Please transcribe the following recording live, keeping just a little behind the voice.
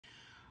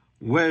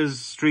Wes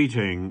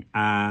Streeting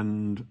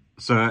and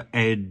Sir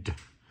Ed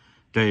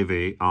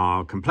Davey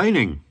are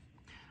complaining,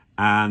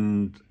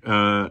 and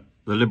the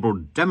Liberal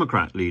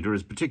Democrat leader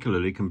is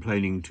particularly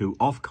complaining to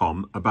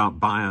Ofcom about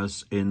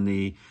bias in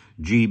the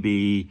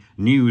GB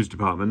news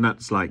department.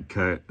 That's like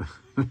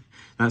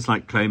that's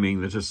like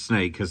claiming that a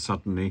snake has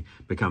suddenly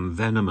become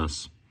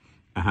venomous,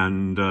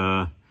 and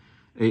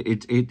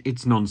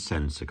it's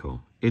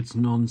nonsensical. It's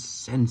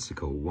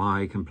nonsensical.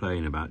 Why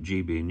complain about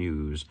GB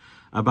news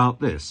about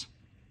this?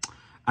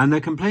 And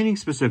they're complaining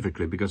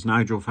specifically because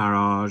Nigel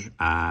Farage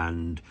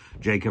and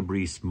Jacob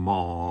Rees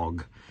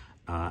Mogg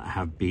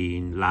have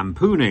been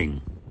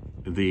lampooning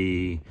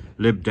the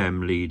Lib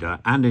Dem leader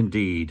and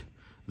indeed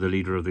the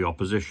leader of the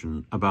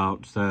opposition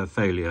about their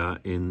failure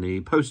in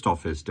the post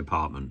office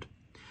department.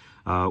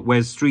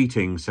 Wes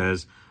Streeting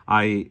says,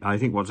 I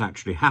think what's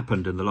actually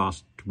happened in the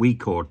last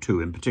week or two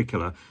in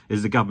particular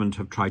is the government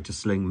have tried to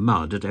sling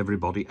mud at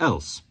everybody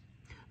else.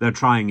 They're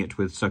trying it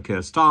with Sir Keir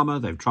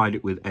Starmer, they've tried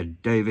it with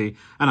Ed Davey,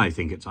 and I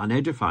think it's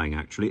unedifying,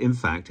 actually. In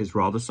fact, it's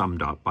rather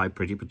summed up by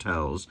Priti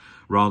Patel's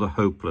rather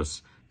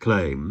hopeless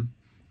claim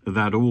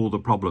that all the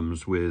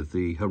problems with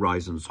the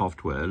Horizon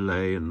software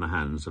lay in the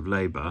hands of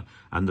Labour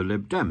and the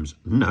Lib Dems.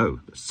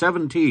 No,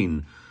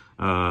 17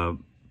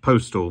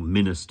 postal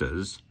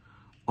ministers,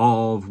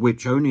 of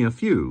which only a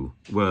few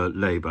were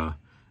Labour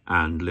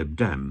and Lib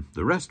Dem.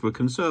 The rest were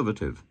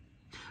Conservative,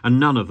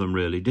 and none of them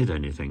really did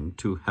anything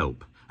to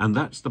help. And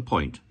that's the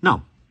point.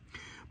 Now,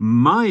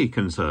 my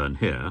concern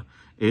here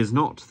is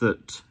not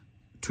that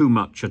too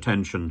much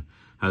attention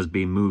has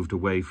been moved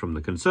away from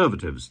the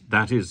Conservatives.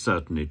 That is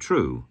certainly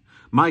true.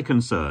 My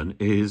concern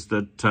is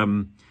that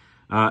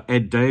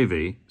Ed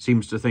Davey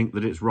seems to think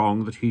that it's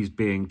wrong that he's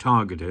being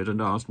targeted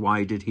and asked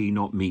why did he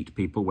not meet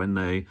people when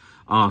they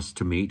asked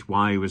to meet.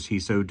 Why was he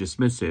so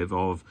dismissive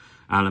of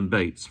Alan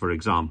Bates, for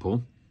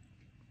example?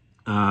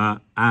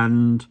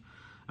 And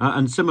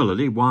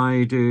similarly,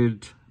 why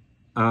did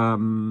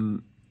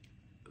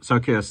Sir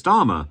Keir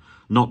Starmer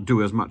not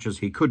do as much as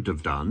he could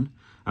have done,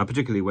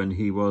 particularly when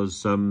he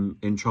was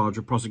in charge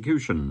of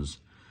prosecutions?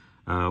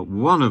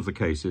 One of the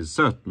cases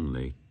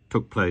certainly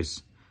took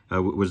place,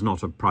 was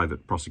not a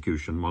private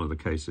prosecution. One of the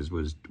cases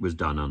was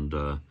done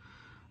under,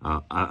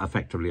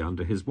 effectively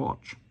under his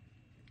watch.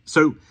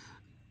 So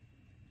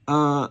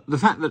the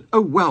fact that,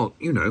 oh, well,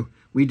 you know,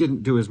 we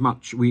didn't do as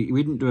much, we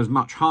didn't do as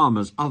much harm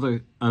as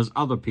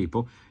other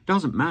people,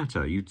 doesn't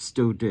matter. You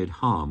still did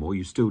harm, or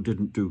you still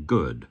didn't do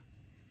good.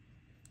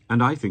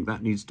 And I think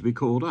that needs to be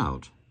called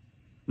out.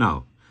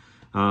 Now,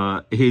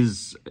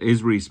 is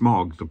Rees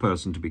Mogg the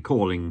person to be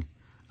calling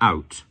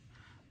out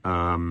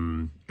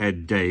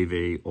Ed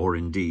Davey or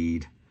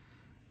indeed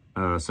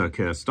Sir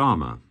Keir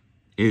Starmer?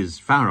 Is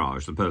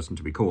Farage the person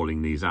to be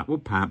calling these out? Well,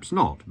 perhaps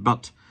not.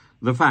 But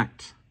the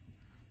fact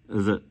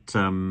that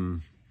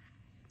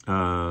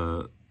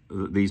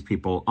these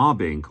people are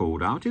being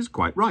called out is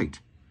quite right.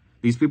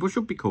 These people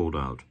should be called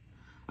out.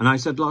 And I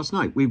said last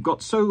night, we've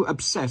got so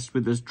obsessed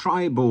with this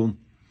tribal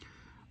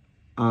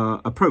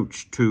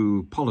approach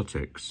to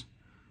politics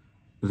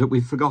that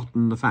we've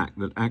forgotten the fact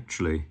that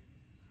actually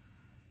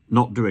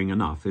not doing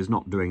enough is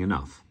not doing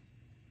enough.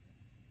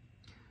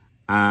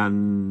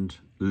 And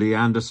Lee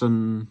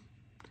Anderson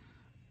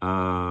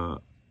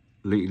claims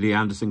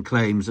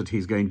that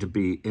he's going to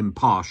be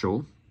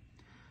impartial,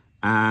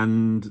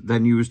 and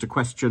then used a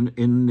question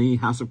in the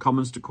House of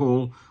Commons to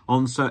call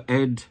on Sir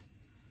Ed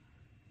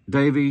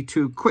Davey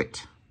to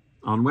quit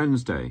on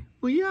Wednesday.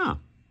 Well, yeah,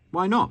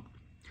 why not?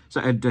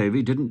 Sir Ed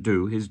Davey didn't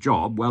do his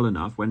job well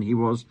enough when he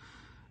was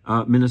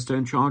Minister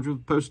in charge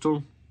of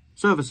Postal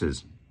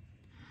Services.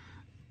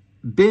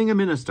 Being a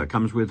minister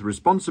comes with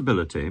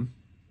responsibility,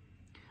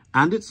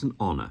 and it's an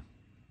honour.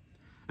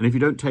 And if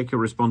you don't take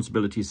your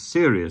responsibilities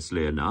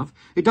seriously enough,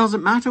 it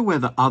doesn't matter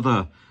whether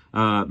other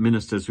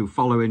ministers who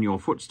follow in your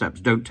footsteps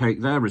don't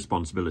take their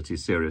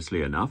responsibilities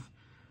seriously enough.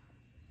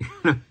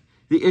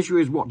 The issue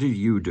is, what did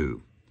you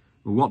do?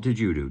 What did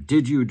you do?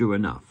 Did you do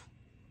enough?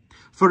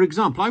 For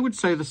example, I would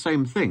say the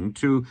same thing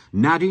to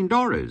Nadine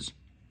Dorries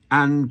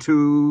and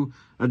to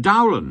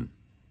Dowland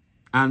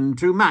and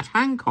to Matt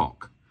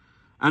Hancock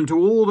and to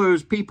all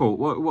those people.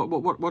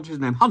 What's his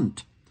name?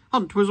 Hunt.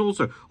 Hunt was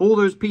also all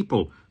those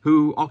people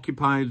who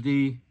occupied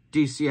the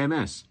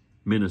DCMS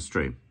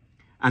ministry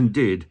and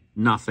did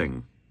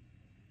nothing.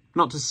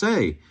 Not to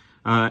say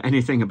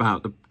anything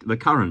about the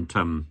current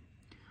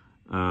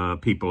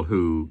people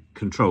who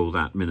control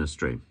that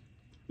ministry.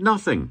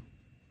 Nothing.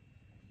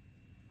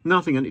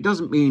 Nothing. And it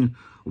doesn't mean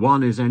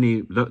one is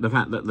the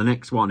fact that the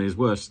next one is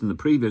worse than the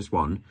previous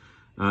one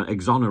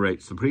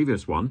exonerates the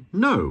previous one.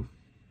 No.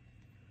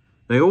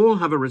 They all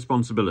have a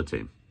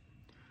responsibility.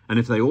 And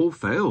if they all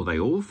fail, they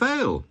all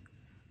fail.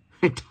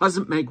 It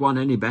doesn't make one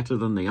any better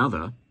than the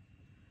other.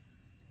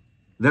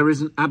 There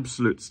is an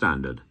absolute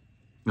standard.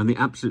 And the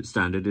absolute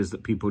standard is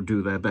that people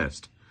do their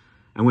best.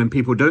 And when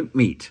people don't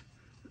meet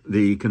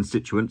the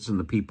constituents and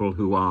the people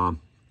who are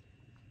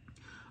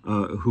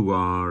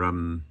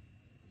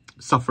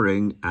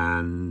suffering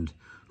and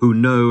who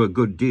know a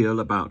good deal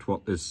about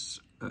what this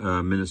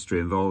ministry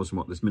involves and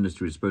what this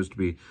ministry is supposed to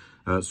be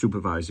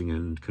supervising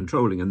and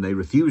controlling, and they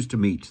refuse to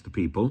meet the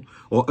people,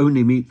 or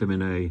only meet them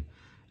in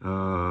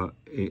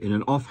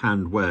an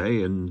offhand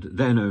way, and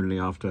then only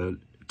after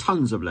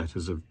tons of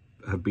letters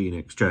have been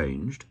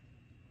exchanged,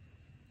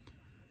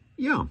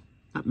 yeah,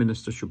 that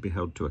minister should be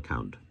held to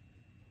account.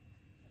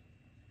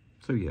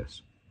 So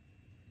yes,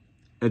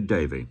 Ed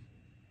Davey.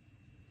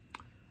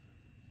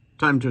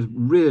 Time to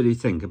really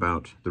think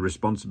about the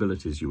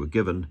responsibilities you were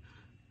given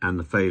and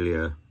the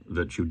failure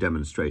that you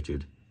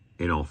demonstrated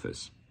in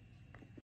office.